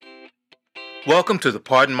Welcome to the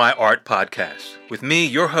Pardon My Art podcast with me,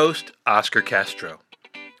 your host, Oscar Castro.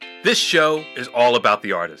 This show is all about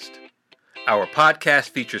the artist. Our podcast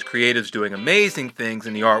features creatives doing amazing things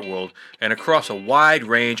in the art world and across a wide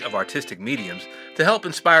range of artistic mediums to help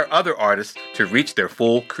inspire other artists to reach their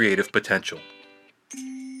full creative potential.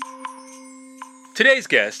 Today's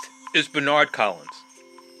guest is Bernard Collins.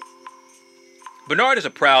 Bernard is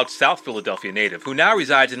a proud South Philadelphia native who now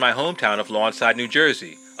resides in my hometown of Lawnside, New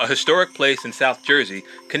Jersey, a historic place in South Jersey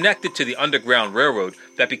connected to the Underground Railroad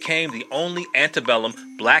that became the only antebellum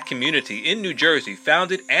black community in New Jersey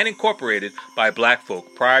founded and incorporated by black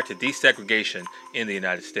folk prior to desegregation in the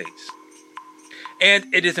United States.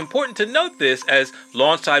 And it is important to note this as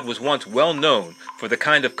Lawnside was once well known for the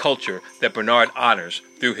kind of culture that Bernard honors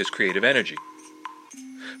through his creative energy.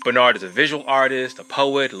 Bernard is a visual artist, a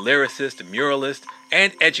poet, a lyricist, a muralist,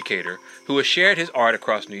 and educator who has shared his art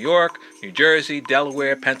across New York, New Jersey,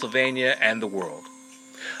 Delaware, Pennsylvania, and the world.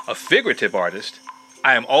 A figurative artist,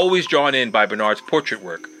 I am always drawn in by Bernard's portrait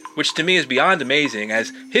work, which to me is beyond amazing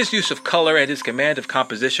as his use of color and his command of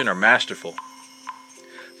composition are masterful.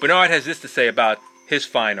 Bernard has this to say about his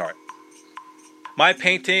fine art. My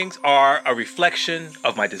paintings are a reflection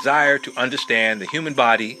of my desire to understand the human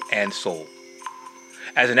body and soul.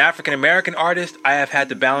 As an African-American artist, I have had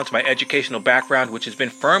to balance my educational background, which has been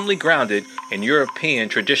firmly grounded in European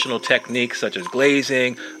traditional techniques such as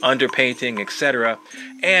glazing, underpainting, etc.,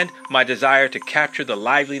 and my desire to capture the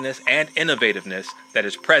liveliness and innovativeness that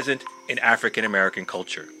is present in African-American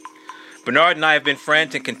culture. Bernard and I have been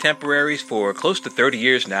friends and contemporaries for close to 30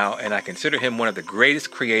 years now, and I consider him one of the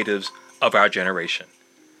greatest creatives of our generation.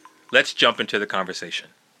 Let's jump into the conversation.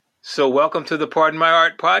 So welcome to the Pardon My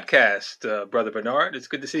Art podcast, Brother Bernard. It's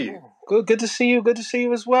good to see you. Good to see you. Good to see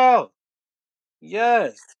you as well.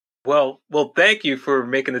 Yes. Well, thank you for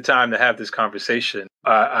making the time to have this conversation.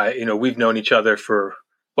 We've known each other for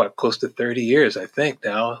close to 30 years, I think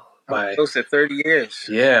now. Close to 30 years.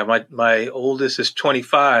 Yeah, my oldest is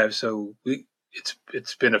 25, so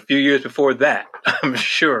it's been a few years before that, I'm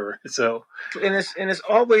sure. So, and it's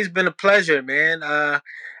always been a pleasure, man. I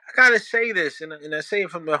gotta say this, and I say it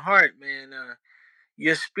from the heart, man.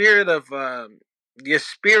 Your spirit as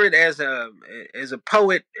a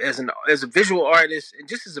poet, as a visual artist, and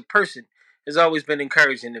just as a person, has always been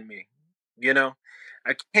encouraging to me. You know,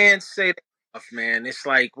 I can't say that enough, man. It's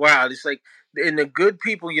like wow. It's like in the good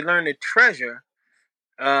people you learn to treasure,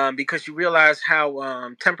 because you realize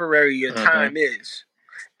how temporary your time is,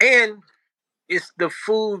 and it's the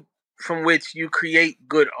food from which you create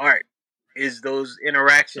good art. Is those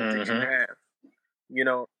interactions that you have. You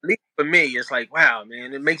know, at least for me, it's like, wow,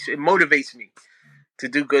 man, it motivates me to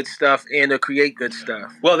do good stuff and to create good stuff.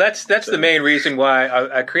 Well, that's the main reason why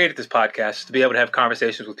I created this podcast, to be able to have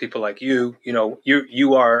conversations with people like you. You know,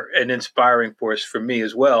 you are an inspiring force for me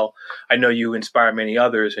as well. I know you inspire many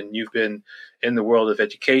others, and you've been in the world of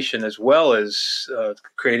education as well as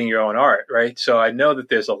creating your own art, right? So I know that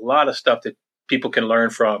there's a lot of stuff that people can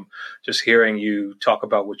learn from just hearing you talk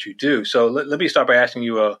about what you do. So let me start by asking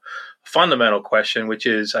you a fundamental question, which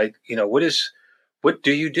is, what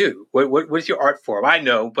do you do? What is your art form? I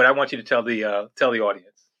know, but I want you to tell the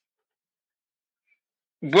audience.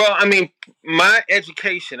 Well, I mean, my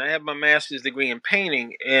education, I have my master's degree in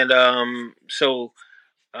painting, and I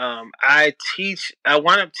wound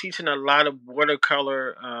up teaching a lot of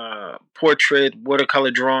watercolor, portrait,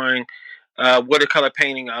 watercolor drawing, watercolor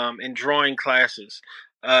painting, and drawing classes.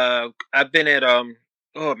 I've been at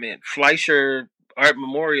Fleischer Art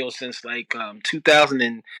Memorial since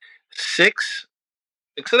 2006,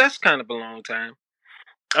 so that's kind of a long time.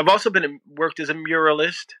 I've also worked as a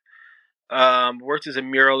muralist. I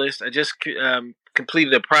just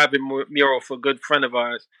completed a private mural for a good friend of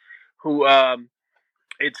ours, who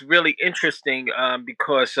it's really interesting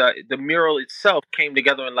because the mural itself came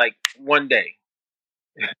together in like one day.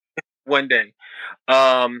 One day.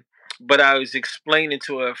 But I was explaining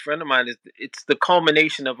to a friend of mine, it's the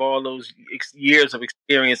culmination of all those years of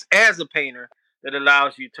experience as a painter that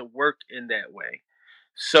allows you to work in that way.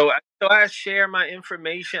 So I share my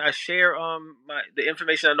information. I share the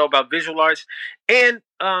information I know about visual arts and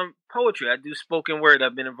poetry. I do spoken word.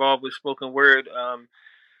 I've been involved with spoken word.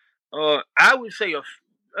 I would say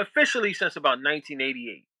officially since about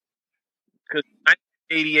 1988. Because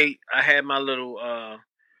 1988, I had my little.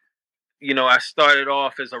 I started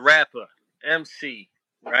off as a rapper, MC,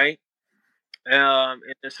 right? And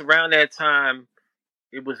it's around that time.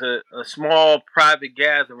 It was a small private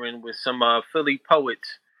gathering with some Philly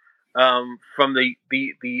poets from the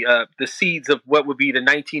seeds of what would be the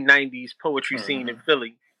 1990s poetry scene in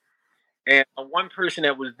Philly. And one person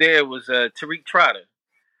that was there was Tariq Trotter.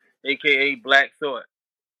 aka Black Thought.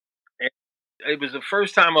 And it was the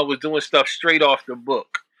first time I was doing stuff straight off the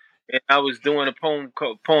book. And I was doing a poem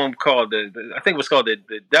called I think it was called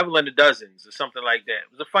the Devil in the Dozens or something like that.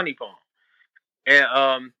 It was a funny poem,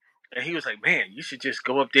 and he was like, "Man, you should just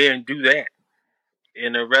go up there and do that."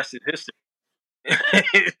 And the rest is history.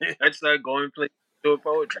 I started going and playing doing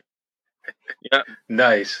poetry. Yeah,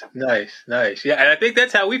 Nice, nice, nice. Yeah, and I think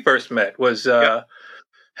that's how we first met was yeah,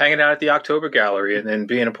 hanging out at the October Gallery and then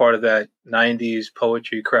being a part of that '90s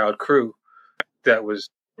poetry crowd crew that was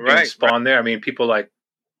being right, right. spawned there. I mean, people like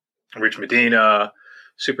Rich Medina,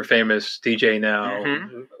 super famous DJ now,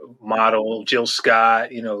 Mm-hmm. model Jill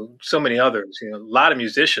Scott, so many others, a lot of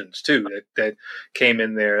musicians too that came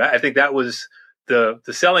in there. I think that was the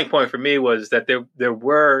selling point for me was that there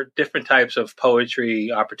were different types of poetry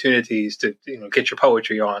opportunities to get your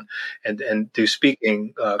poetry on and do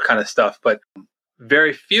speaking kind of stuff, but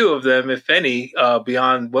very few of them, if any,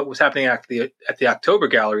 beyond what was happening at the October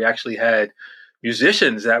Gallery, actually had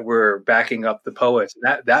musicians that were backing up the poets.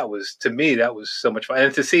 And that was, to me, that was so much fun.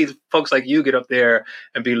 And to see folks like you get up there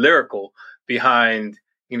and be lyrical behind,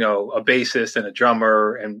 a bassist and a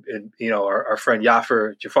drummer and our friend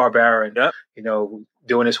Jafar Barron, Yep.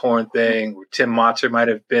 doing his horn thing, or Tim Motzer might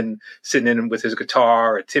have been sitting in with his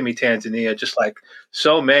guitar, or Timmy Tanzania, just like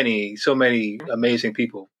so many amazing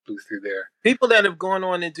people blew through there. People that have gone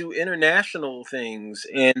on and do international things,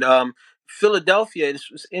 and Philadelphia. It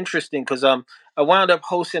was interesting because I wound up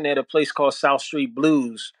hosting at a place called South Street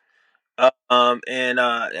Blues. And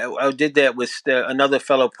I did that with another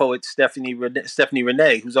fellow poet, Stephanie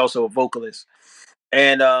Renee, who's also a vocalist,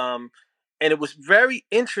 and and it was very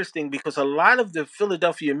interesting because a lot of the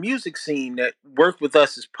Philadelphia music scene that worked with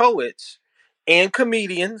us as poets and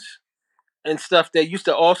comedians and stuff that used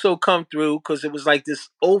to also come through because it was like this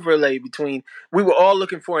overlay between we were all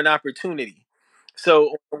looking for an opportunity. So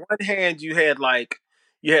on the one hand, you had like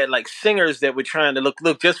singers that were trying to look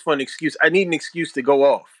just for an excuse. I need an excuse to go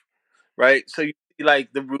off, right? So you see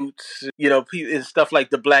like the Roots, and stuff like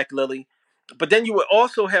the Black Lily, but then you would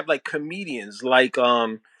also have like comedians like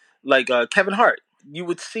Kevin Hart. You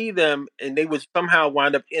would see them, and they would somehow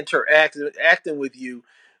wind up interacting acting with you,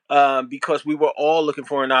 because we were all looking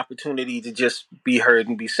for an opportunity to just be heard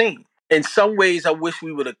and be seen. In some ways, I wish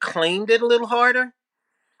we would have claimed it a little harder,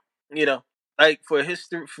 you know, like for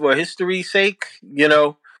history's sake,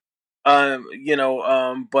 but I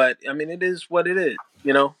mean, it is what it is.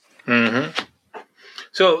 Mm-hmm.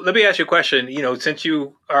 So let me ask you a question. Since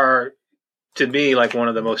you are, to me, like one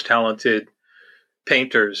of the most talented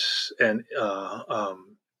painters and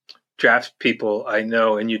draft people I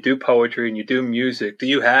know, and you do poetry and you do music, do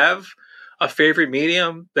you have a favorite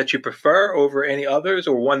medium that you prefer over any others,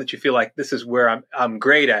 or one that you feel like this is where I'm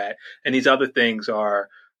great at, and these other things are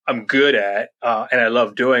I'm good at, and I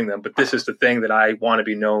love doing them, but this is the thing that I want to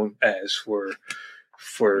be known as for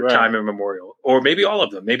Right. time immemorial, or maybe all of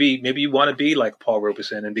them. Maybe you want to be like Paul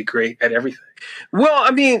Robeson and be great at everything. Well, I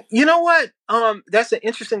mean, you know what? That's an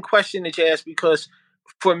interesting question that you asked because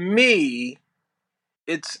for me,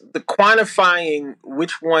 it's the quantifying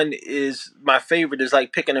which one is my favorite is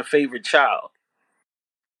like picking a favorite child.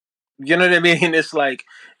 You know what I mean? It's like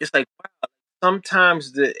wow,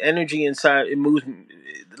 sometimes the energy inside it moves.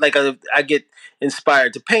 Like I get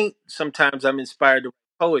inspired to paint. Sometimes I'm inspired to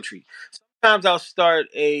write poetry. Sometimes I'll start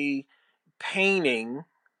a painting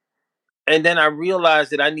and then I realize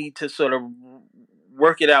that I need to sort of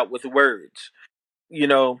work it out with words. You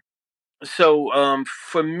know, so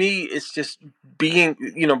for me, it's just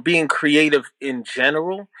being creative in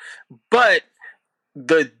general. But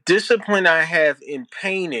the discipline I have in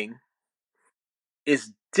painting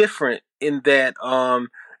is different in that I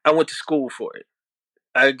went to school for it.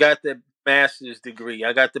 I got the master's degree.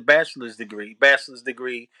 I got the bachelor's degree.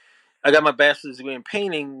 I got my bachelor's degree in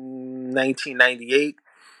painting 1998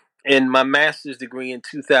 and my master's degree in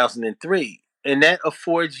 2003. And that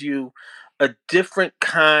affords you a different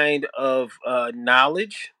kind of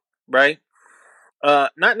knowledge, right?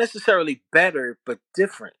 Not necessarily better, but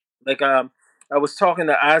different. Like I was talking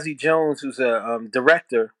to Ozzie Jones, who's a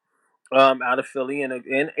director out of Philly, and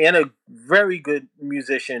a very good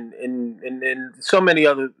musician, and so many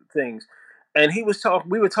other things. And he was talking.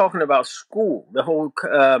 We were talking about school, the whole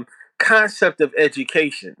concept of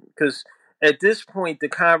education, because at this point the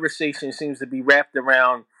conversation seems to be wrapped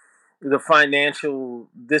around the financial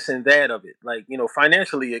this and that of it. Like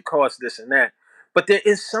financially it costs this and that, but there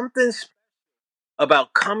is something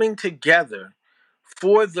about coming together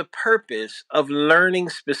for the purpose of learning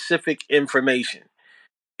specific information.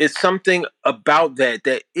 It's something about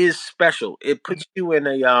that is special. It puts you in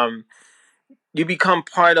a you become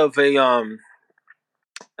part of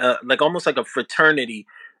like almost like a fraternity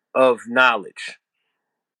of knowledge.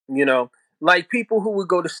 You know, like people who would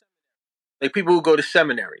go to like people who go to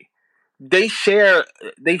seminary, they share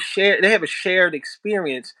they have a shared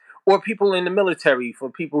experience, or people in the military, for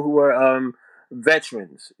people who are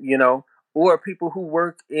veterans, or people who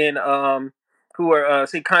work in who are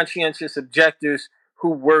say conscientious objectors who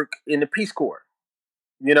work in the Peace Corps.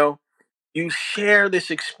 you know you share this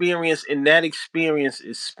experience, and that experience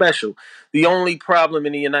is special. The only problem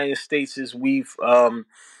in the United States is we've found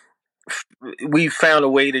a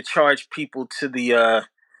way to charge people to the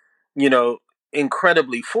you know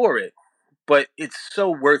incredibly for it, but it's so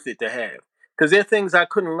worth it to have, because there are things I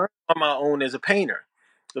couldn't learn on my own as a painter.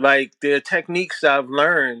 Like, there are techniques I've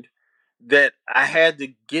learned that I had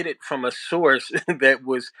to get it from a source that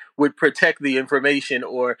would protect the information.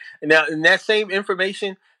 Or now, in that same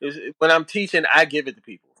information, is when I'm teaching, I give it to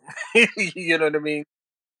people. You know what I mean?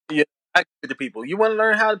 Yeah, I give it to people. You want to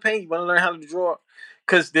learn how to paint? You want to learn how to draw?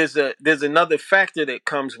 Because there's another factor that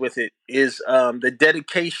comes with it, is the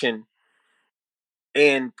dedication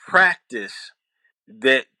and practice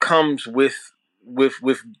that comes with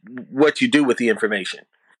what you do with the information.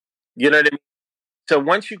 You know what I mean? So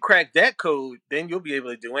once you crack that code, then you'll be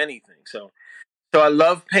able to do anything. So I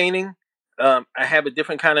love painting. I have a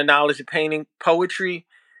different kind of knowledge of painting. Poetry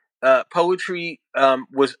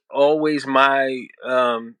was always my.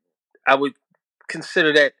 I would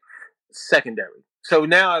consider that secondary. So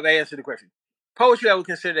now I've answered the question. Poetry, I would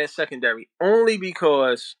consider that secondary, only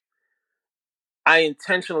because I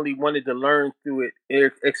intentionally wanted to learn through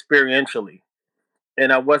it experientially,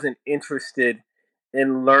 and I wasn't interested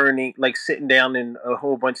in learning, like sitting down in a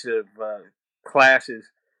whole bunch of classes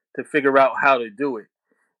to figure out how to do it.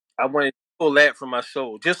 I wanted to pull that from my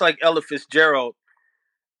soul, just like Ella Fitzgerald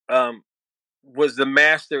um, was the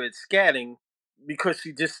master at scatting, because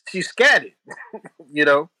she scattered, you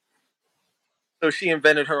know. So she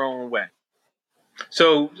invented her own way.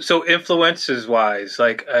 So influences wise,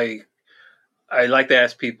 like I like to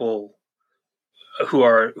ask people who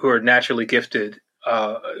are naturally gifted,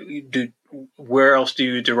 do where else do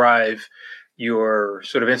you derive your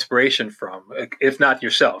sort of inspiration from, if not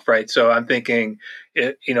yourself, right? So I'm thinking,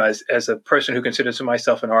 as a person who considers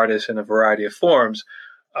myself an artist in a variety of forms,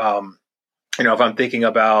 um, if I'm thinking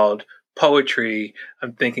about poetry,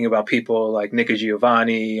 I'm thinking about people like Nika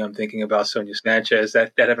Giovanni. I'm thinking about Sonia Sanchez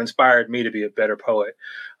that have inspired me to be a better poet.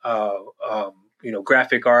 Uh, um,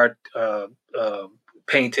 graphic art,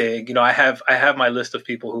 painting. I have my list of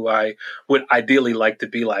people who I would ideally like to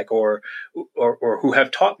be like, or who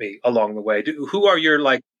have taught me along the way. Who are your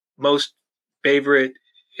like most favorite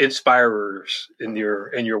inspirers in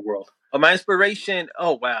your world? My inspiration.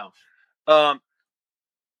 Oh wow. Um,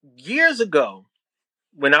 Years ago,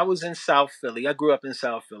 when I was in South Philly, I grew up in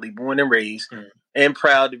South Philly, born and raised, Mm. and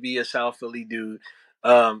proud to be a South Philly dude.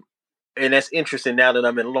 Um, and that's interesting now that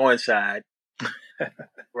I'm in Lawrenceside,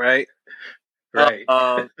 right? Uh, Right.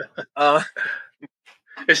 um, uh,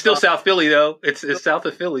 It's still uh, South Philly though. It's south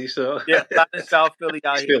of Philly, so yeah, a lot in South Philly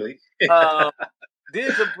out it's here. Philly. Um,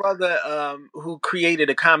 there's a brother who created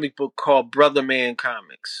a comic book called Brother Man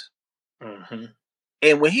Comics. Hmm.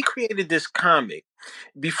 And when he created this comic,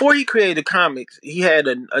 before he created comics, he had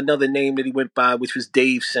another name that he went by, which was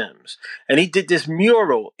Dave Sims. And he did this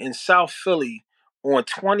mural in South Philly on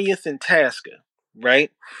 20th and Tasker, right?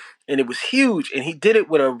 And it was huge. And he did it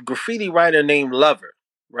with a graffiti writer named Lover,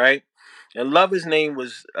 right? And Lover's name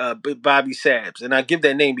was Bobby Sabs. And I give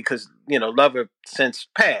that name because, Lover since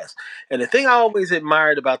passed. And the thing I always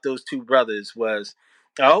admired about those two brothers was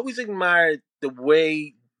I always admired the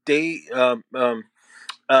way they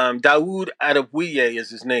Dawood Adewuye is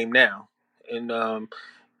his name now, and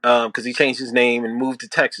because he changed his name and moved to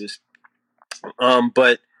Texas.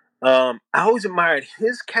 But I always admired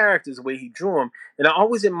his characters, the way he drew them, and I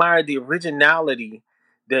always admired the originality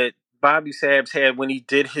that Bobby Sabs had when he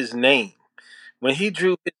did his name. When he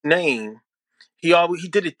drew his name, he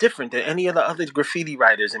did it different than any of the other graffiti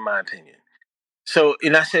writers, in my opinion. So,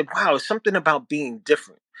 and I said, wow, it's something about being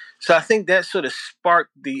different. So I think that sort of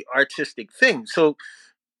sparked the artistic thing. So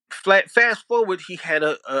fast forward, he had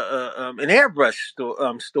an airbrush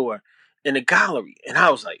store in a gallery, and I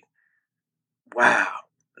was like, wow,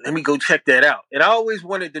 let me go check that out. And I always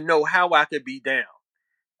wanted to know how I could be down.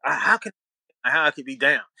 How can how I could be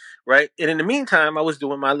down, right? And in the meantime, I was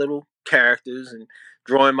doing my little characters and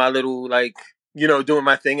drawing my little doing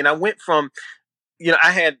my thing. And I went from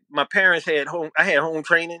I had my parents had home I had home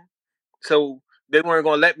training, so they weren't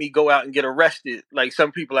going to let me go out and get arrested like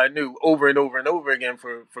some people I knew over and over and over again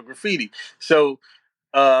for graffiti. So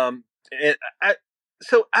and I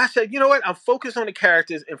so I said, you know what? I'm focused on the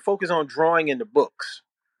characters and focus on drawing in the books.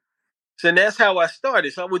 So that's how I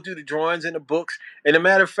started. So I would do the drawings and the books. And a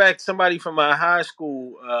matter of fact, somebody from my high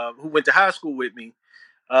school who went to high school with me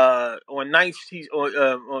on Ninth, he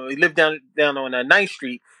lived down on Ninth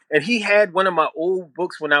Street, and he had one of my old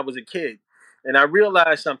books when I was a kid. And I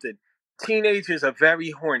realized something: teenagers are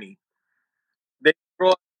very horny. They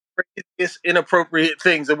draw craziest, inappropriate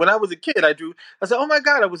things. And when I was a kid, I said, "Oh my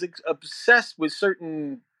god!" I was obsessed with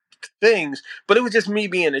certain things, but it was just me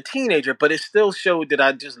being a teenager. But it still showed that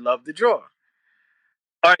I just loved to draw.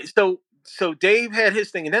 All right, so Dave had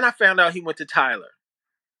his thing, and then I found out he went to Tyler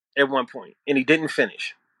at one point, and he didn't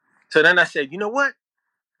finish. So then I said, you know what?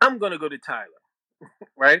 I'm gonna go to Tyler,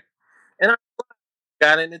 right? And I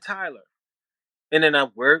got into Tyler, and then I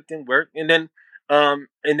worked and worked, and then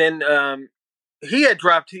he had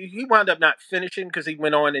dropped. He wound up not finishing because he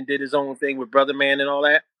went on and did his own thing with Brother Man and all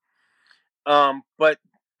that. But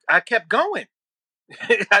I kept going.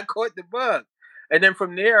 I caught the bug, and then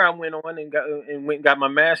from there I went on and got my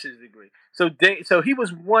master's degree. So he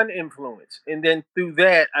was one influence, and then through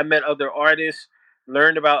that I met other artists,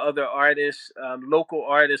 learned about other artists, local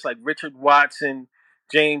artists like Richard Watson,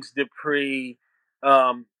 James Dupree,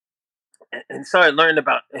 um, and started learning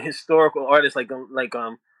about historical artists like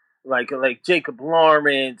Jacob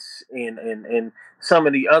Lawrence and some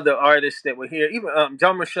of the other artists that were here, even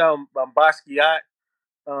Jean Michel Basquiat.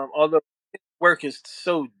 Although work is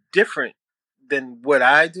so different than what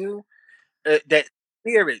I do. That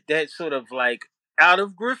spirit, that sort of like out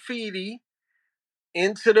of graffiti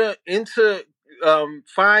into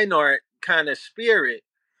fine art kind of spirit,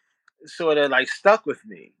 sort of like stuck with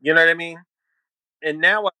me. You know what I mean? And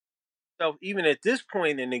now, even at this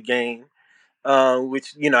point in the game,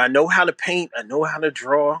 which I know how to paint, I know how to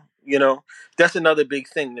draw. That's another big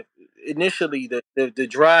thing. Initially, the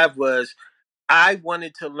drive was I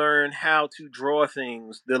wanted to learn how to draw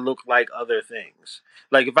things that look like other things.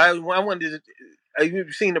 Like if I wanted to,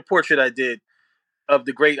 you've seen the portrait I did of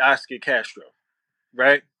the great Oscar Castro,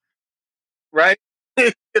 right? Right?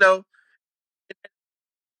 you know,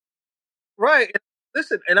 right.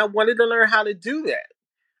 Listen, and I wanted to learn how to do that.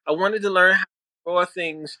 I wanted to learn how to draw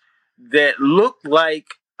things that looked like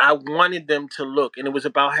I wanted them to look, and it was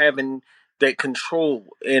about having that control.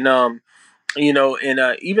 And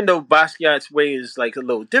even though Basquiat's way is like a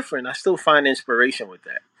little different, I still find inspiration with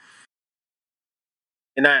that.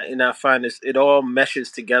 And I find this, it all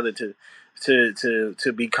meshes together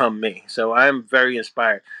to become me. So I'm very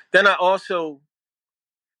inspired. Then I also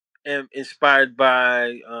am inspired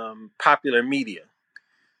by popular media.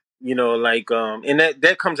 And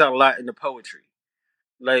that comes out a lot in the poetry.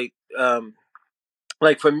 Like um,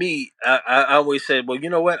 like for me, I always said, well, you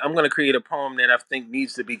know what? I'm going to create a poem that I think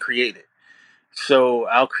needs to be created. So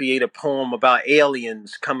I'll create a poem about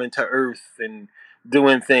aliens coming to Earth and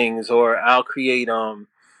doing things, or I'll create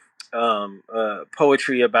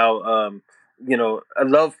poetry about a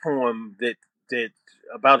love poem that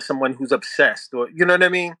about someone who's obsessed, or you know what I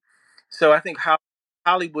mean. So I think how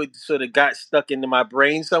Hollywood sort of got stuck into my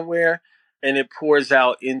brain somewhere, and it pours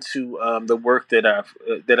out into the work that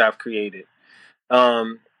I've created,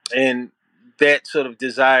 um, and that sort of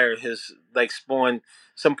desire has like spawned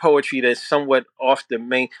some poetry that's somewhat off the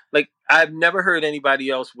main. Like I've never heard anybody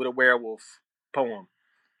else with a werewolf poem.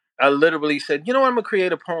 I literally said, you know, I'm gonna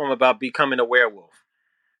create a poem about becoming a werewolf,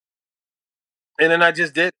 and then I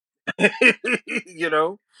just did. you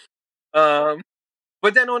know, um,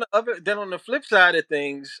 but then on the flip side of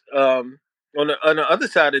things, on the other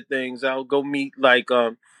side of things, I'll go meet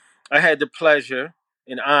I had the pleasure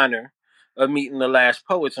and honor of meeting the last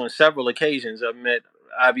poets on several occasions. I've met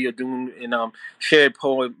Avi Adun and shared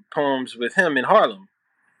poems with him in Harlem,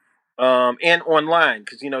 and online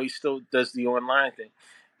because he still does the online thing,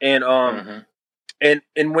 and Mm-hmm.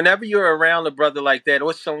 and whenever you're around a brother like that,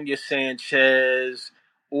 or Sonia Sanchez,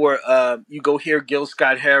 or you go hear Gil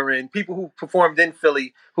Scott Heron, people who performed in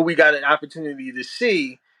Philly, who we got an opportunity to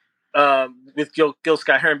see with Gil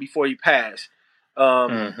Scott Heron before he passed,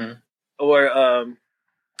 um, Mm-hmm. or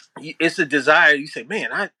it's a desire. You say,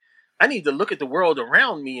 man, I need to look at the world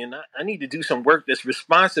around me, and I need to do some work that's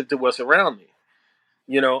responsive to what's around me.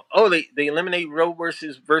 They eliminate Roe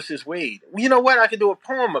versus Wade. Well, you know what? I could do a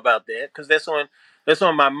poem about that because that's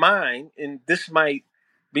on my mind, and this might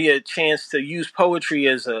be a chance to use poetry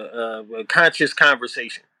as a conscious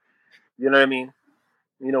conversation. You know what I mean?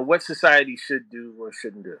 What society should do or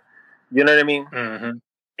shouldn't do. You know what I mean? Mm-hmm.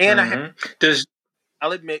 And Mm-hmm. There's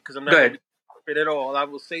I'll admit, because I'm Go not going to ahead. be perfect at all. I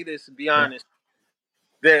will say this and be honest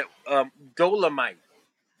that Dolomite,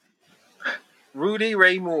 Rudy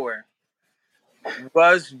Ray Moore,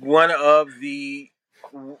 was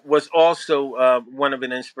was also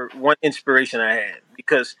one inspiration I had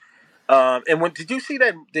because And when did you see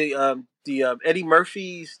that the Eddie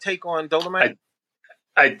Murphy's take on Dolomite?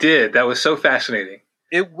 I did. That was so fascinating.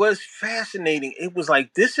 It was fascinating. It was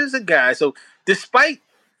like, this is a guy. So despite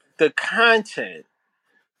the content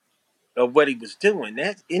of what he was doing,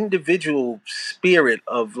 that individual spirit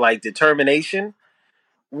of like determination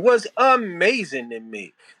was amazing to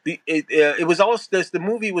me. It was also the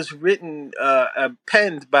movie was written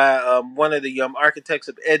penned by one of the architects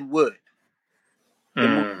of Ed Wood. The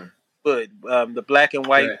movie Wood, the black and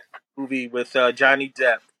white movie with Johnny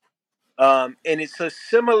Depp. And it's a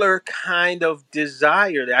similar kind of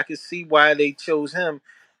desire that I can see why they chose him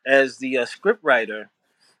as the script writer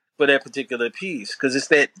for that particular piece, because it's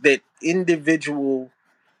that individual,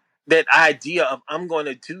 that idea of, I'm going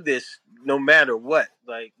to do this no matter what.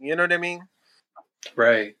 Like, you know what I mean?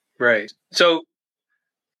 Right, right. So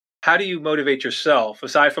how do you motivate yourself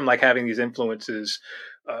aside from like having these influences?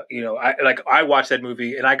 I watched that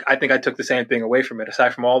movie and I think I took the same thing away from it.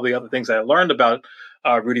 Aside from all the other things that I learned about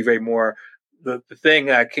Rudy Ray Moore, the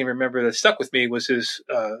thing I can remember that stuck with me was his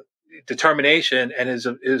determination and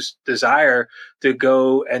his desire to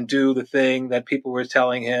go and do the thing that people were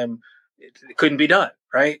telling him it couldn't be done.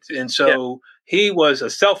 Right. And so he was a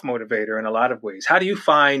self motivator in a lot of ways. How do you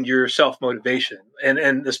find your self motivation?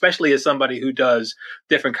 And especially as somebody who does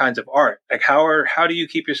different kinds of art, like how do you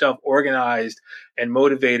keep yourself organized and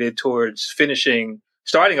motivated towards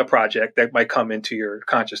starting a project that might come into your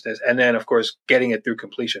consciousness, and then of course getting it through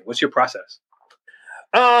completion? What's your process?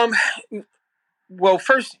 Well,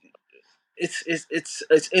 first,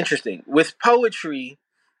 it's interesting with poetry.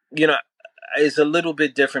 You know, is a little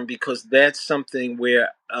bit different because that's something where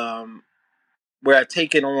I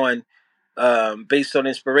take it on based on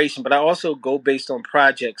inspiration, but I also go based on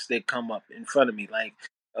projects that come up in front of me. I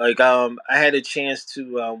had a chance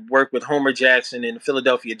to work with Homer Jackson in the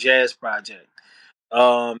Philadelphia Jazz Project.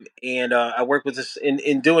 And I worked with this.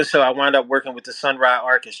 In doing so, I wound up working with the Sunrise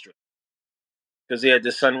Orchestra because they had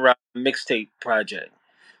the Sunrise mixtape project.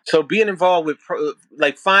 So being involved with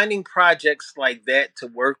like finding projects like that to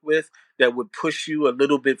work with that would push you a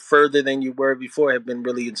little bit further than you were before have been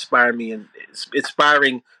really inspiring me, and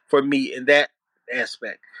inspiring for me in that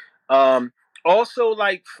aspect. Um, Also,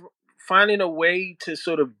 like finding a way to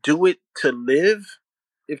sort of do it to live,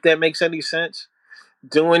 if that makes any sense.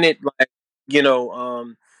 Doing it like, you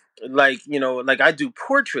know, like I do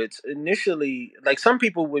portraits initially. Like some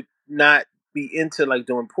people would not be into like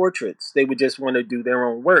doing portraits; they would just want to do their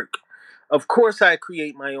own work. Of course, I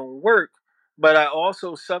create my own work, but I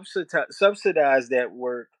also subsidize that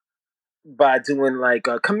work by doing like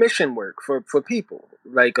commission work for people.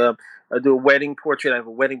 I do a wedding portrait. I have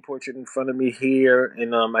a wedding portrait in front of me here,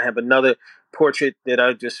 and I have another portrait that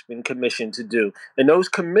I've just been commissioned to do. And those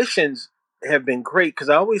commissions have been great because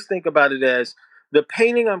I always think about it as the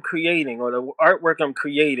painting I'm creating or the artwork I'm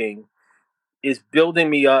creating is building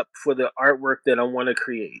me up for the artwork that I want to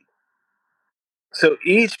create. So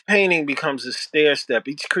each painting becomes a stair step.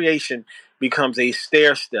 Each creation becomes a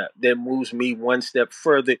stair step that moves me one step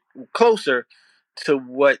further, closer to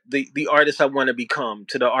what the artist I want to become,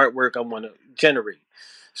 to the artwork I want to generate.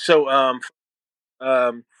 So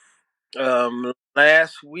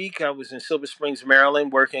last week I was in Silver Springs,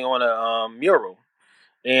 Maryland, working on a mural,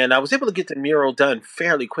 and I was able to get the mural done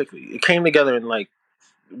fairly quickly. It came together in like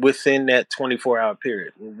within that 24-hour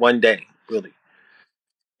period, one day, really.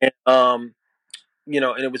 And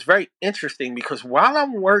and it was very interesting because while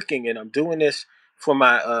I'm working and I'm doing this for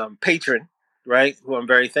my patron, right, who I'm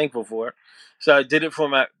very thankful for. So I did it for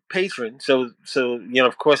my patron. So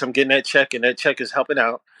of course, I'm getting that check, and that check is helping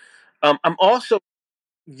out. I'm also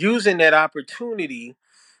using that opportunity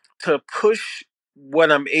to push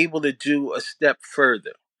what I'm able to do a step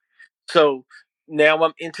further. So now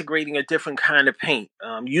I'm integrating a different kind of paint,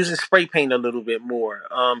 using spray paint a little bit more.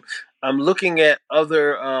 I'm looking at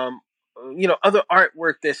other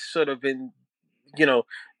artwork that's sort of been, you know,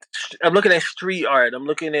 I'm looking at street art. I'm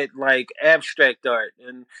looking at like abstract art,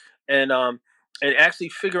 and and actually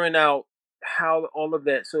figuring out how all of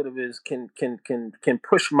that sort of is can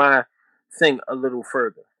push my thing a little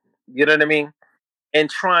further. You know what I mean? And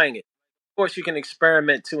trying it. Of course, you can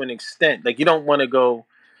experiment to an extent. Like you don't want to go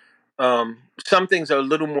some things are a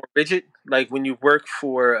little more rigid. Like when you work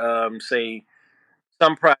for, say,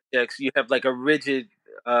 some projects, you have like a rigid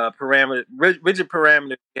parameter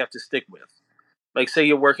you have to stick with. Like, say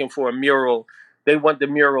you're working for a mural, they want the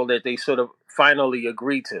mural that they sort of finally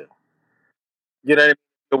agree to. You know what I mean?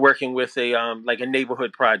 You're working with a like a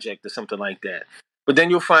neighborhood project or something like that. But then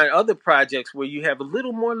you'll find other projects where you have a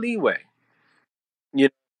little more leeway. You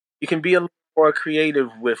you can be a more creative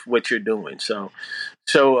with what you're doing. So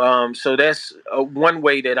that's one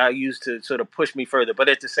way that I use to sort of push me further. But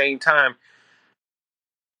at the same time,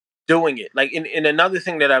 doing it like in another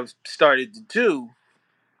thing that I've started to do.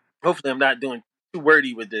 Hopefully, I'm not doing too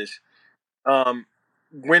wordy with this. Um,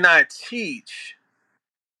 when I teach,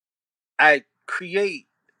 I create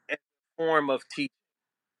a form of teaching.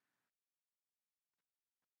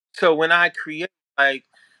 So when I create, like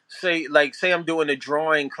say I'm doing a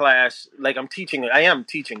drawing class, like I'm teaching. I am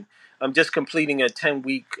teaching. I'm just completing a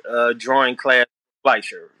 10-week drawing class,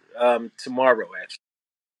 Fleischer, tomorrow actually.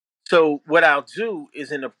 So what I'll do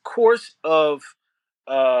is in a course of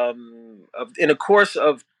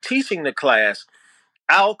teaching the class,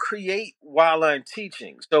 I'll create while I'm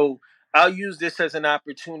teaching. So I'll use this as an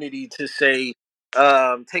opportunity to say,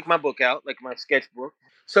 take my book out, like my sketchbook.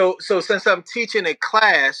 So since I'm teaching a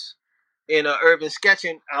class in urban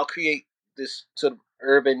sketching, I'll create this sort of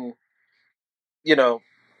urban, you know,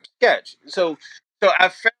 sketch. So I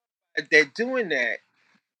found that doing that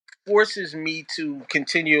forces me to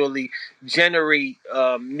continually generate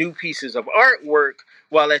new pieces of artwork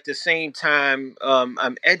while at the same time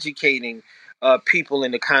I'm educating people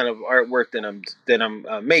in the kind of artwork that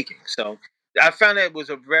I'm making. So I found that it was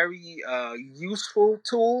a very useful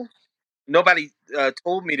tool. Nobody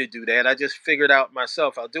told me to do that. I just figured out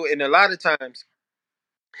myself. I'll do it, and a lot of times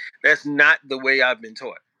that's not the way I've been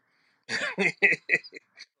taught.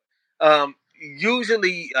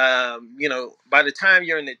 Usually, by the time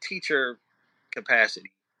you're in the teacher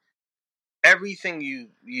capacity, everything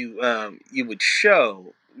you would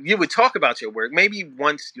show, you would talk about your work. Maybe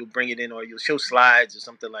once you'll bring it in, or you'll show slides or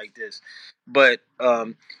something like this. But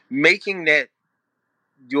making that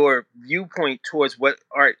your viewpoint towards what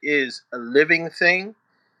art is a living thing,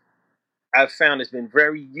 I've found has been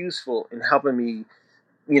very useful in helping me,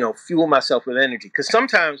 fuel myself with energy. Because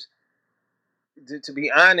sometimes, to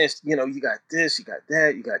be honest, you got this, you got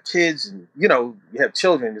that, you got kids, and you have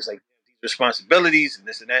children. It's like responsibilities and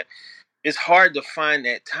this and that. It's hard to find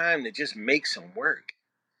that time to just make some work.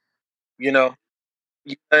 You know,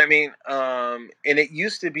 you know what I mean? And it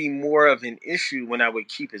used to be more of an issue when I would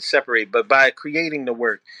keep it separate, but by creating the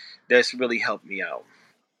work, that's really helped me out.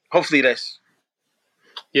 Hopefully, that's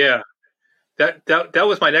Yeah, that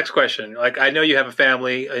was my next question. Like, I know you have a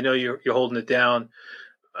family. I know you're holding it down.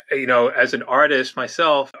 As an artist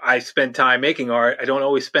myself, I spend time making art. I don't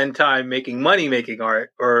always spend time making money making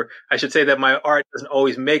art, or I should say that my art doesn't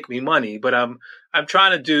always make me money. But I'm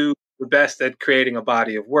trying to do the best at creating a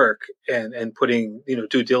body of work and putting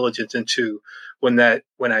due diligence into when I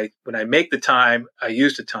make the time, I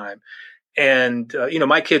use the time. And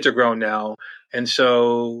my kids are grown now, and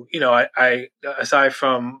so I aside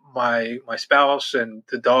from my spouse and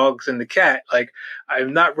the dogs and the cat, like,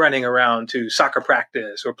 I'm not running around to soccer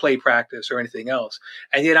practice or play practice or anything else.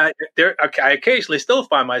 And yet I occasionally still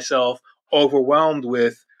find myself overwhelmed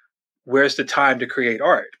with where's the time to create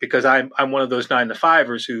art, because I'm one of those 9 to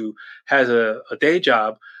 5ers who has a day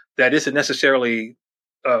job that isn't necessarily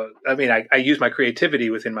I mean, I use my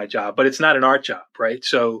creativity within my job, but it's not an art job, right?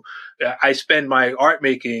 So I spend my art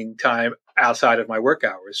making time outside of my work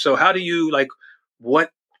hours. So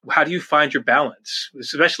what how do you find your balance,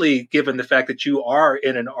 especially given the fact that you are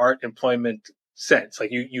in an art employment sense?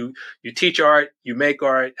 Like, you teach art, you make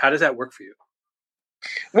art. How does that work for you?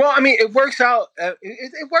 well. I mean, it works out.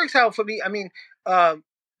 It works out for me. I mean, um,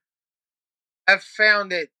 I've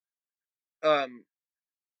found that um,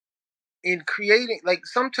 in creating, like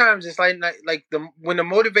sometimes it's like the when the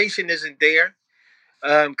motivation isn't there.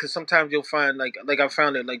 Because sometimes you'll find like I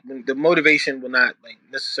found it like when the motivation will not like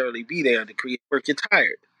necessarily be there to create work. You're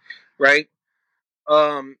tired, right?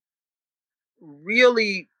 Um,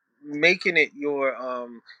 really making it your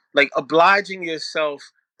like obliging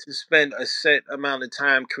yourself to spend a set amount of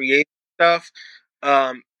time creating stuff,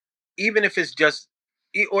 um, even if it's just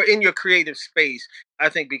or in your creative space, I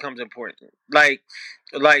think becomes important. Like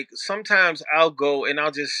sometimes I'll go and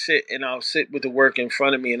I'll just sit and I'll sit with the work in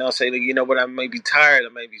front of me and I'll say, like, you know what, I may be tired, I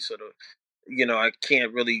may be sort of, I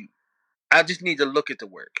can't really, I just need to look at the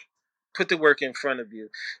work. Put the work in front of you.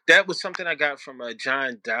 That was something I got from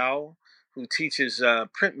John Dow, who teaches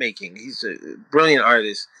printmaking. He's a brilliant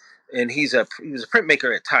artist, and he was a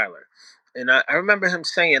printmaker at Tyler. And I remember him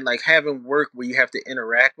saying, like, having work where you have to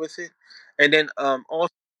interact with it, and then also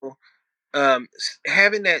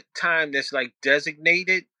having that time that's like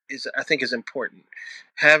designated is, I think, is important.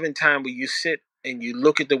 Having time where you sit and you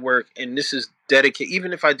look at the work, and this is dedicated.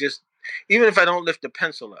 Even if I don't lift the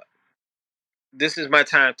pencil up, this is my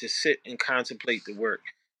time to sit and contemplate the work.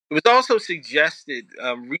 It was also suggested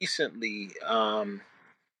recently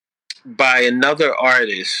by another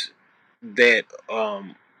artist. that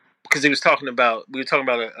because he was talking about we were talking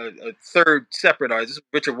about a third separate artist,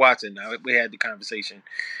 Richard Watson. Now we had the conversation,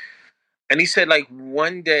 and he said like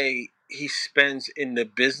one day he spends in the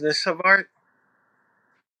business of art,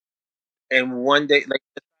 and one day like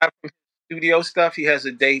aside from studio stuff, he has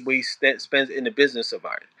a day where he spends in the business of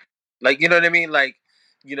art. Like you know what I mean? Like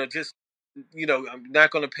just I'm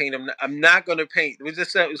not going to paint. I'm not going to paint. It was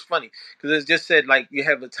just it was funny because it just said like you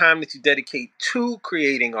have a time that you dedicate to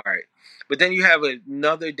creating art, but then you have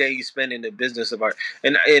another day you spend in the business of art,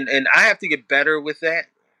 and I have to get better with that,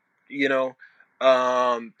 you know,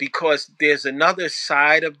 because there's another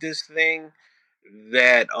side of this thing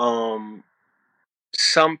that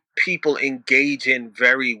some people engage in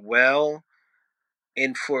very well,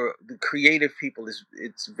 and for the creative people,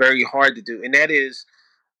 it's very hard to do, and that is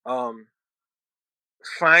um,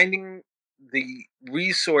 finding the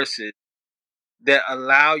resources that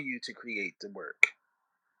allow you to create the work.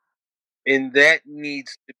 And that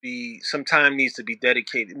needs to be some time needs to be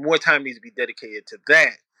dedicated. More time needs to be dedicated to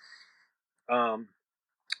that. Um,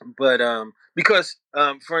 but because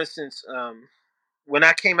for instance, when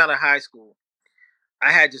I came out of high school,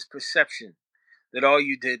 I had this perception that all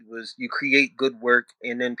you did was you create good work,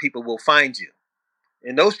 and then people will find you,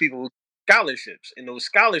 and those people will scholarships, and those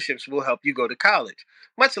scholarships will help you go to college.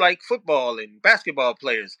 Much like football and basketball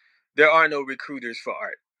players, there are no recruiters for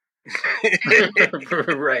art.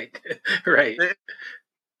 Right, right.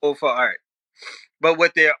 Or for art. But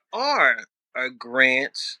what there are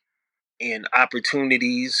grants and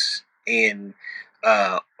opportunities and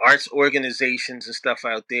arts organizations and stuff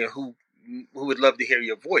out there who would love to hear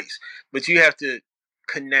your voice, but you have to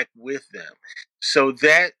connect with them. So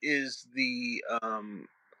that is the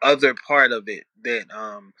other part of it that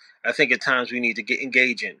I think at times we need to get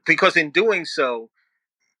engaged in, because in doing so,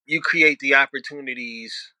 you create the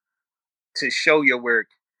opportunities to show your work,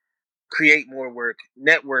 create more work,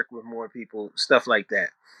 network with more people, stuff like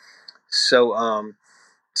that. So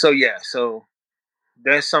so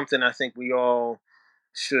that's something I think we all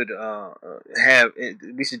should have.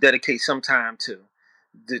 We should dedicate some time to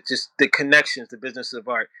just the connections, the business of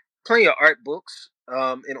art. Plenty of art books,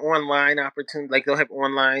 and online opportunities. Like they'll have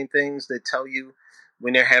online things that tell you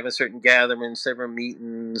when they're having certain gatherings, several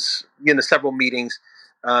meetings. Several meetings.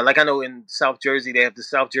 Like I know in South Jersey, they have the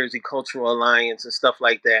South Jersey Cultural Alliance and stuff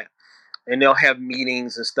like that, and they'll have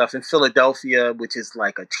meetings and stuff in Philadelphia, which is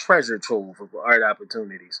like a treasure trove of art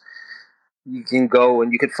opportunities. You can go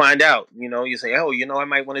and you can find out. You say, oh, I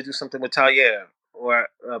might want to do something with Taller or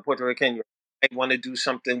Puerto Rican. I might want to do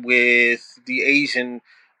something with the Asian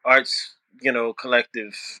arts,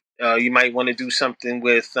 collective. You might want to do something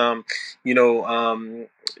with, the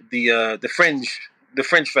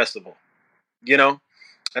Fringe Festival. You know,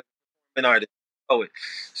 an artist, poet.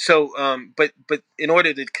 So, but in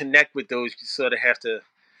order to connect with those, you sort of have to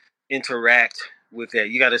interact with that.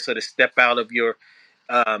 You got to sort of step out of your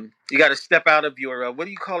what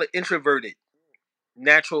do you call it, introverted,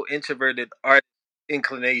 natural introverted art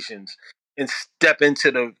inclinations, and step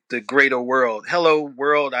into the greater world. Hello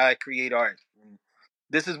world, I create art.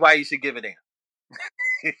 This is why you should give it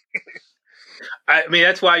in. I mean,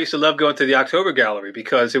 that's why I used to love going to the October Gallery,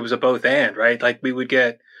 because it was a both and, right? Like we would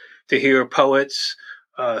get to hear poets,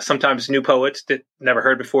 sometimes new poets that never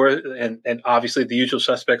heard before, and obviously the usual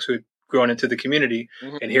suspects who had grown into the community,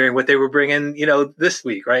 Mm-hmm. and hearing what they were bringing, this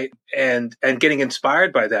week, right? And getting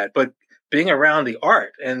inspired by that, but being around the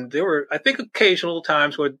art. And there were, I think, occasional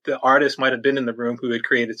times where the artist might have been in the room who had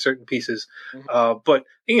created certain pieces, but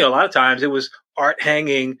a lot of times it was art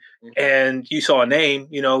hanging, and you saw a name,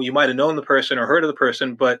 you might have known the person or heard of the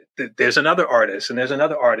person, but there's another artist, and there's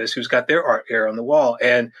another artist who's got their art here on the wall.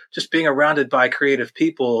 And just being surrounded by creative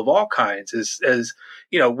people of all kinds is, as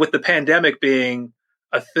with the pandemic being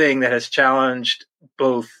a thing that has challenged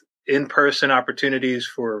both in-person opportunities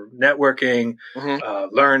for networking,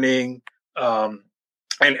 learning,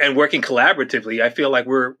 and working collaboratively. I feel like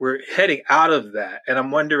we're heading out of that. And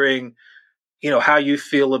I'm wondering, how you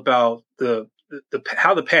feel about the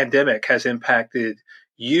how the pandemic has impacted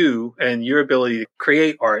you and your ability to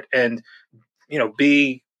create art, and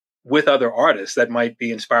be with other artists that might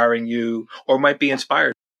be inspiring you or might be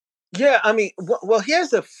inspired. Yeah, I mean, well,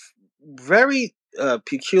 here's the very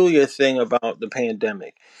peculiar thing about the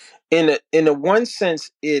pandemic. In a one sense,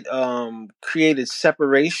 it created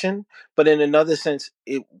separation, but in another sense,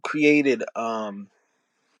 it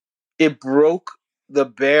broke the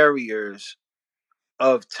barriers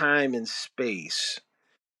of time and space,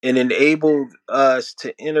 and enabled us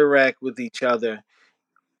to interact with each other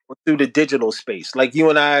through the digital space. Like you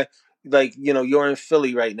and I, like you're in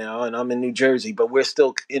Philly right now, and I'm in New Jersey, but we're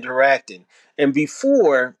still interacting. And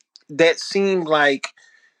before, that seemed like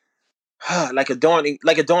a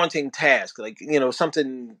daunting task, like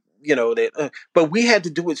something that. But we had to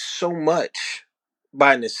do it so much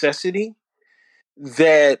by necessity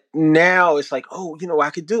that now it's like, oh, I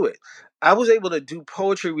could do it. I was able to do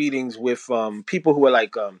poetry readings with people who were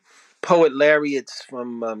like poet laureates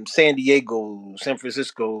from San Diego, San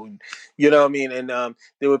Francisco, what I mean. And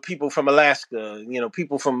there were people from Alaska,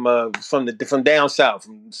 people from down south,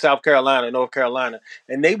 from South Carolina, North Carolina,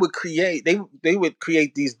 and they would create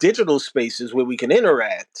these digital spaces where we can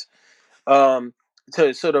interact, um,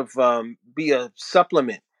 to sort of be a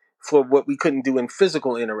supplement for what we couldn't do in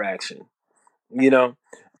physical interaction. you know,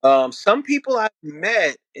 some people I've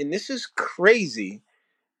met, and this is crazy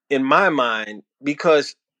in my mind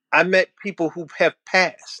because I met people who have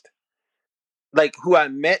passed, like who I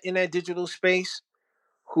met in that digital space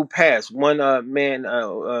who passed. One man,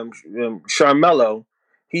 Charmello,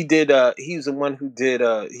 he did. He's the one who did.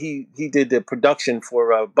 He did the production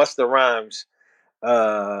for Busta Rhymes.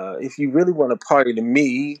 If you really want to party to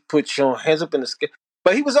me, put your hands up in the sky.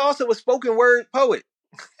 But he was also a spoken word poet,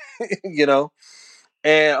 you know,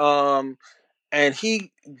 and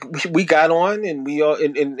he we got on and we all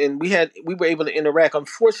and we were able to interact.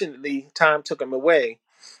 Unfortunately, time took him away.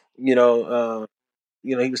 You know,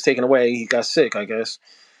 he was taken away. He got sick, I guess.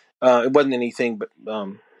 It wasn't anything but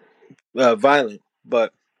violent,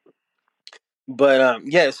 but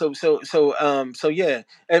yeah. So yeah.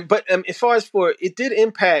 And but as far as for it did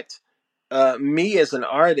impact me as an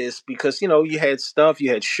artist because you had stuff,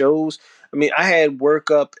 you had shows. I mean, I had work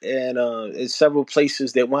up at several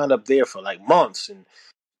places that wound up there for like months, and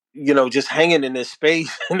just hanging in this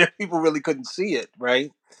space, and people really couldn't see it,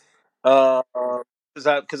 right?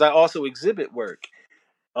 Because I also exhibit work,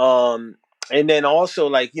 um, and then also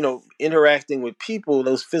like interacting with people.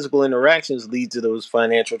 Those physical interactions lead to those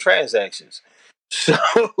financial transactions. So,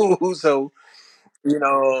 so you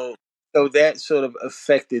know, so that sort of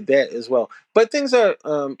affected that as well. But things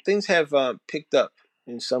have picked up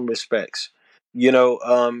in some respects.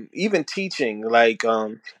 Even teaching, like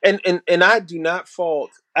and I do not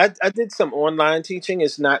fault. I did some online teaching.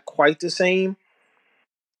 It's not quite the same,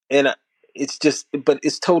 and it's just, but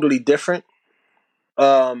it's totally different.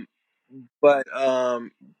 Um, but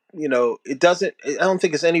it doesn't. I don't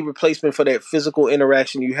think it's any replacement for that physical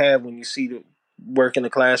interaction you have when you see the work in the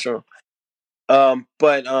classroom.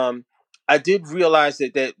 But I did realize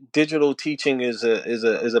that digital teaching is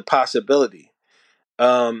a possibility.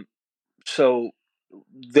 Um, so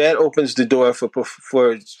that opens the door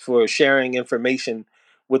for sharing information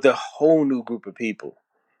with a whole new group of people,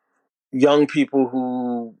 young people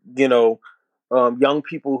young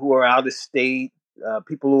people who are out of state,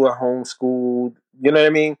 people who are homeschooled. You know what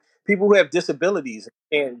I mean? People who have disabilities and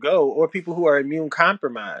can't go, or people who are immune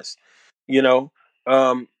compromised. You know,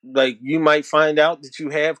 like you might find out that you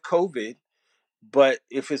have COVID, but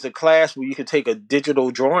if it's a class where you can take a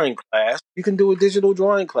digital drawing class, you can do a digital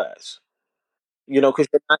drawing class. Because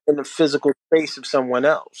you're not in the physical space of someone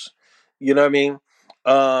else. You know what I mean?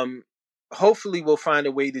 Um, Hopefully, we'll find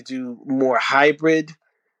a way to do more hybrid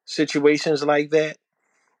situations like that,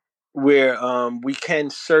 where we can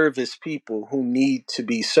service people who need to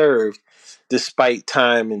be served despite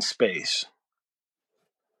time and space.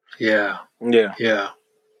 Yeah. Yeah, Yeah.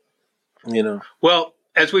 you know. Well,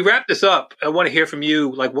 as we wrap this up, I want to hear from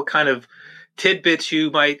you, like what kind of tidbits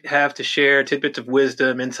you might have to share, tidbits of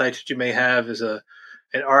wisdom, insights that you may have as an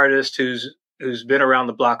artist who's been around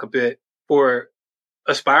the block a bit for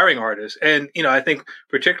aspiring artists. And I think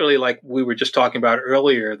particularly like we were just talking about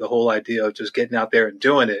earlier, the whole idea of just getting out there and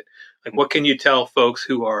doing it. Like, what can you tell folks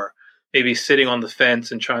who are maybe sitting on the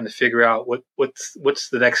fence and trying to figure out what's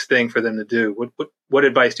the next thing for them to do? What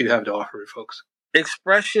advice do you have to offer to folks?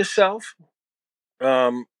 Express yourself.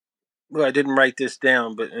 Well, I didn't write this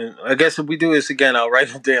down, but I guess if we do this again, I'll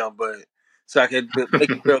write it down, but so I can make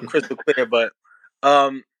it real crystal clear. But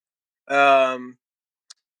um, um,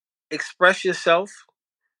 express yourself.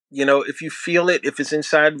 If you feel it, if it's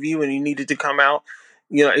inside of you and you need it to come out,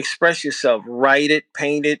 express yourself. Write it,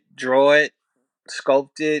 paint it, draw it,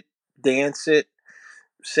 sculpt it, dance it,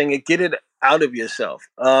 sing it. Get it out of yourself.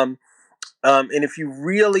 And if you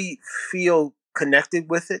really feel connected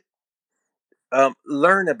with it,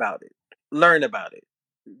 learn about it. Learn about it.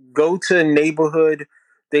 Go to a neighborhood.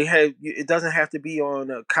 They have. It doesn't have to be on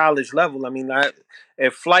a college level. I mean,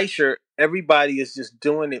 at Fleischer, everybody is just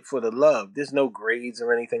doing it for the love. There's no grades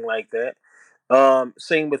or anything like that.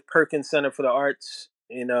 Same with Perkins Center for the Arts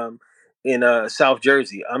in South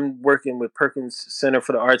Jersey. I'm working with Perkins Center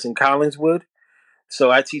for the Arts in Collingswood, so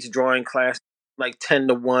I teach drawing class like 10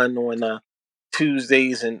 to 1 on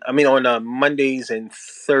Tuesdays and on Mondays and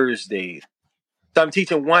Thursdays. So I'm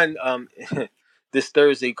teaching one this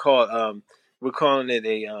Thursday called we're calling it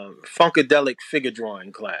a funkadelic figure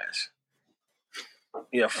drawing class.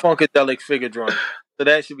 Yeah, funkadelic figure drawing. So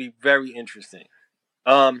that should be very interesting.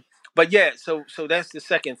 Um, but yeah, so that's the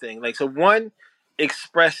second thing. Like, so one,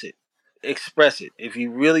 express it, express it. If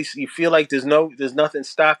you really you feel like there's nothing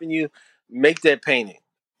stopping you, make that painting,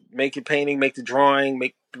 make your painting, make the drawing,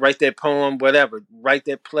 write that poem, whatever, write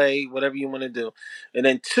that play, whatever you want to do. And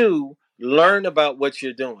then two, learn about what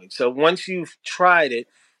you're doing. So once you've tried it,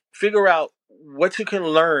 figure out what you can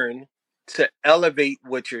learn to elevate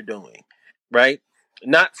what you're doing, right?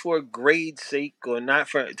 Not for grade's sake or not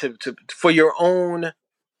for your own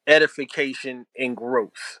edification and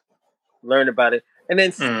growth. Learn about it. And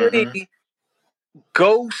then Mm-hmm. three,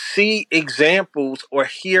 go see examples or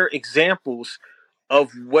hear examples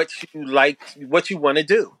of what you like, what you want to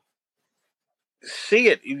do. See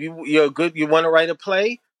it. If you're good, you want to write a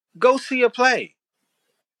play, go see a play.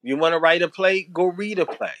 You want to write a play, go read a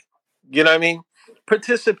play. You know what I mean?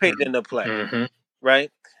 Participate in the play, Mm-hmm.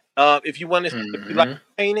 right? If you want to, if you like Mm-hmm.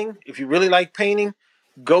 painting, if you really like painting,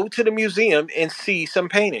 go to the museum and see some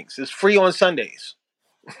paintings. It's free on Sundays.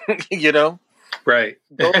 You know, Right.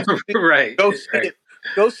 go see, Right. go see Right. it,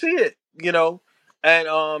 go see it. You know, and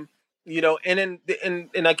and then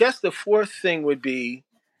and I guess the fourth thing would be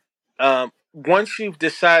once you've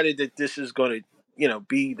decided that this is going to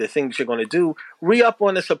be the thing that you're going to do, re up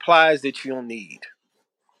on the supplies that you'll need.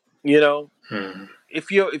 You know, Mm-hmm.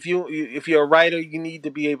 if you're a writer, you need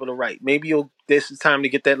to be able to write. Maybe this is time to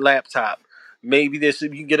get that laptop. Maybe you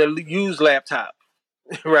can get a used laptop,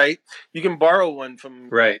 right? You can borrow one from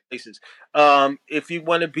Right. places. If you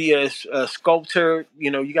want to be a sculptor,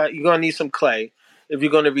 you're gonna need some clay. If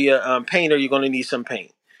you're going to be a painter, you're going to need some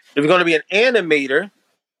paint. If you're going to be an animator,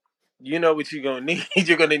 you know what you're going to need.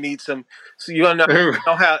 You're going to need some. So you're going to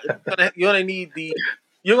know how. You're going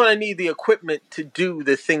to need the equipment to do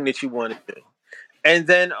the thing that you want to do. And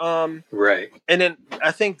then Right.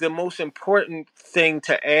 I think the most important thing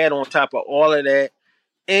to add on top of all of that,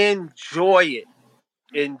 enjoy it.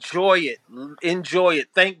 Enjoy it. Enjoy it.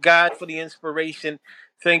 Thank God for the inspiration.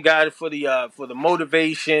 Thank God for the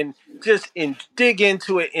motivation. Just dig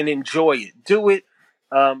into it and enjoy it. Do it.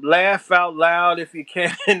 Laugh out loud if you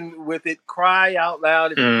can with it. Cry out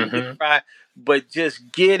loud if you need to Mm-hmm. cry. But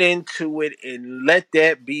just get into it and let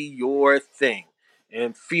that be your thing.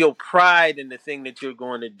 And feel pride in the thing that you're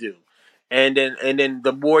going to do. And then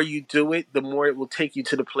the more you do it, the more it will take you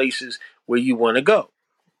to the places where you want to go.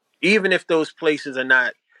 Even if those places are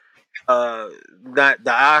not the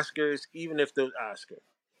Oscars, even if those Oscars,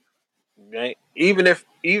 right?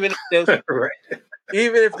 Right.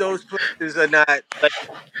 Even if those places are not like,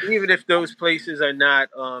 even if those places are not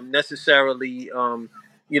necessarily in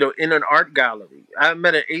an art gallery. I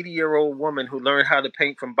met an 80-year-old woman who learned how to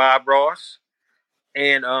paint from Bob Ross,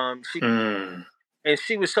 and Mm.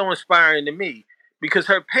 she was so inspiring to me because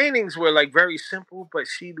her paintings were like very simple, but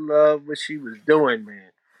she loved what she was doing,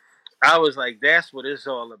 man. I was like, that's what it's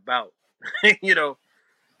all about, you know.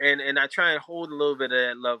 And I try and hold a little bit of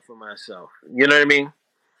that love for myself. You know what I mean?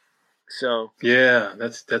 So, Yeah,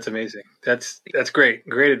 that's amazing. That's great.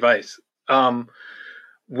 Great advice. Um,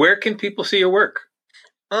 where can people see your work?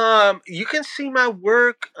 you can see my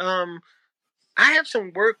work. I have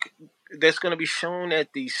some work that's going to be shown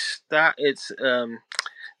at the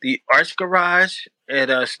Arts Garage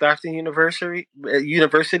at Stockton University,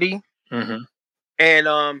 Mm-hmm.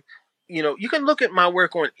 and you can look at my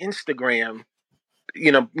work on Instagram.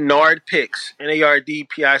 Nard Pics,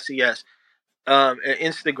 NARDPICS.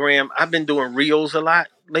 Instagram. I've been doing reels a lot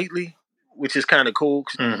lately, which is kind of cool.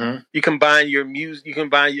 Mm-hmm. You combine your music, you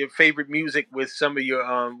combine your favorite music with some of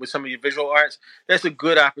your visual arts. That's a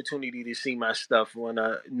good opportunity to see my stuff on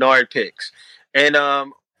Nard Pics, and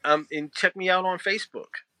and check me out on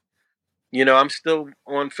Facebook. I'm still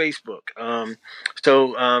on Facebook.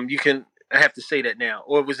 You can. I have to say that now,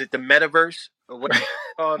 or was it the metaverse, or what it's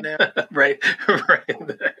called now, Right. Right.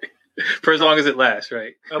 For as long as it lasts,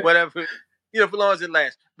 right? or whatever. For long as it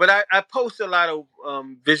lasts. But I post a lot of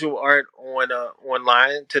visual art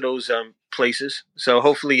online to those places. So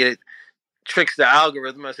hopefully it tricks the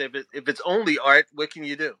algorithm. I say if it's only art, what can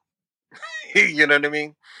you do? You know what I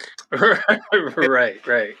mean? Right.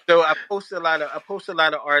 Right. So I post a lot of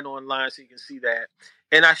art online so you can see that.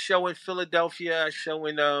 And I show in Philadelphia, I show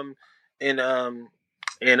in out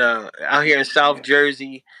here in South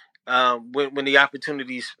Jersey when the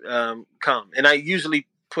opportunities come. And I usually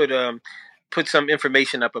put some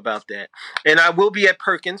information up about that. And I will be at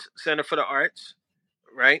Perkins Center for the Arts,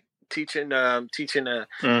 right? teaching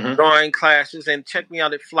drawing classes, and check me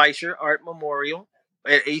out at Fleischer Art Memorial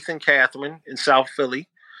at 8th and Catherine in South Philly.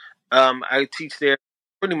 I teach there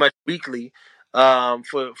pretty much weekly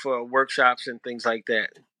for workshops and things like that.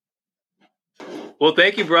 Well,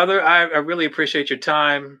 thank you, brother. I really appreciate your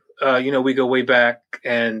time. We go way back,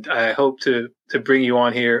 and I hope to bring you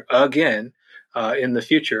on here again in the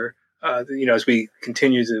future. As we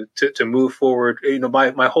continue to move forward.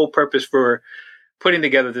 My whole purpose for putting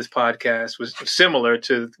together this podcast was similar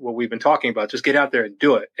to what we've been talking about. Just get out there and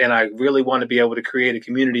do it. And I really want to be able to create a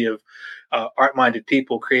community of art-minded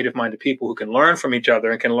people, creative-minded people who can learn from each other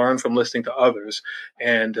and can learn from listening to others.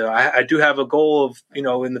 And I do have a goal of,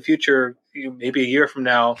 in the future, maybe a year from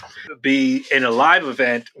now, be in a live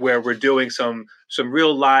event where we're doing some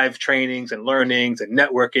real live trainings and learnings and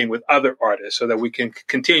networking with other artists so that we can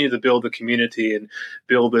continue to build the community and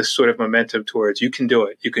build this sort of momentum towards you can do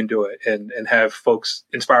it, and have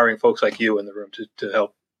inspiring folks like you in the room to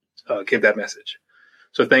help give that message.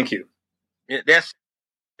 So thank you. Yeah, that's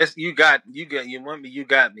you got me,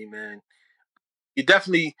 man. You're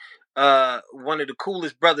definitely one of the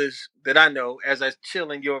coolest brothers that I know as I chill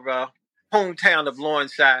in your hometown of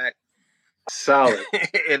Lawnside. Solid.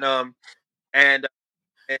 and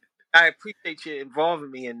I appreciate you involving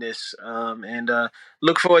me in this, and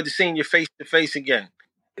look forward to seeing you face to face again.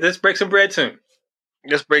 Let's break some bread soon.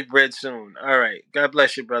 Let's break bread soon. All right. God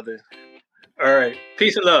bless you, brother. All right.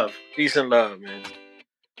 Peace and love. Peace and love, man.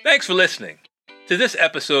 Thanks for listening to this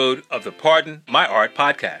episode of the Pardon My Art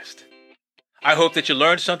podcast. I hope that you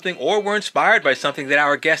learned something or were inspired by something that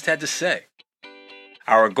our guest had to say.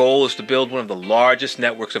 Our goal is to build one of the largest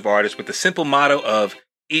networks of artists with the simple motto of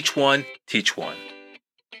each one, teach one.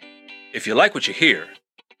 If you like what you hear,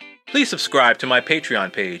 please subscribe to my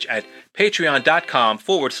Patreon page at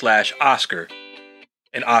patreon.com/Oscar,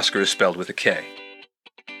 and Oscar is spelled with a K.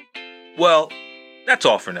 Well, that's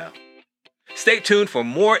all for now. Stay tuned for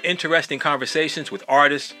more interesting conversations with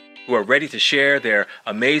artists who are ready to share their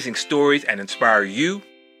amazing stories and inspire you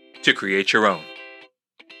to create your own.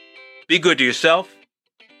 Be good to yourself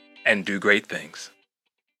and do great things.